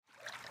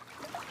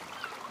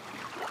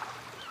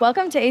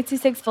Welcome to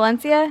 826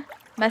 Valencia,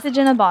 message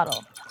in a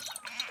bottle.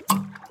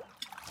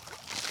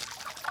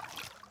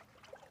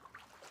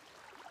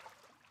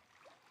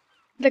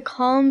 The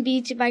Calm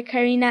Beach by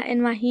Karina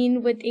and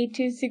Maheen with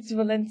 826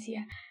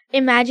 Valencia.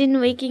 Imagine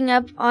waking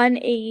up on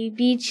a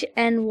beach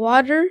and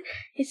water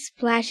is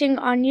splashing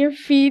on your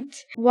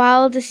feet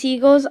while the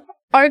seagulls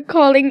are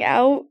calling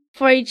out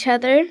for each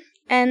other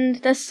and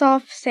the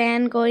soft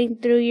sand going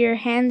through your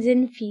hands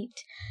and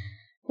feet.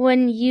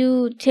 When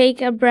you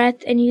take a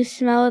breath and you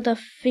smell the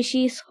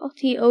fishy,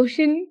 salty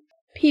ocean,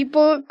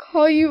 people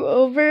call you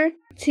over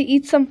to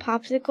eat some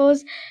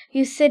popsicles.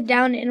 You sit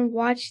down and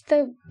watch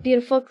the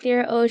beautiful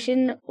clear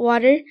ocean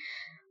water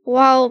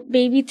while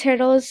baby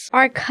turtles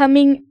are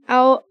coming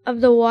out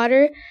of the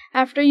water.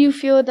 After you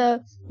feel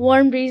the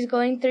warm breeze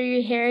going through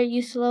your hair,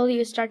 you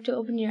slowly start to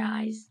open your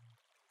eyes.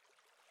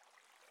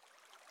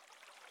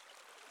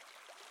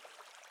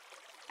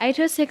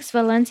 826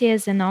 Valencia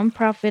is a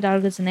non-profit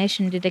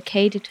organization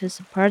dedicated to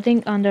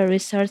supporting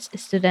under-researched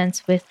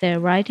students with their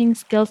writing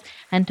skills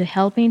and to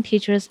helping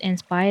teachers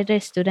inspire their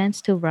students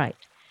to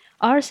write.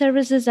 Our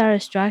services are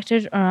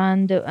structured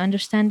around the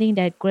understanding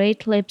that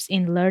great leaps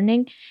in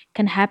learning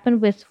can happen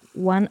with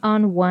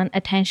one-on-one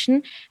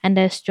attention and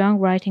that strong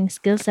writing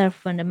skills are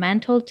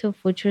fundamental to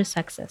future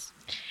success.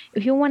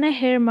 If you want to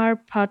hear more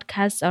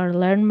podcasts or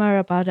learn more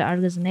about the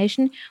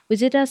organization,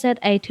 visit us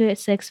at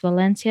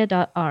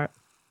 826valencia.org.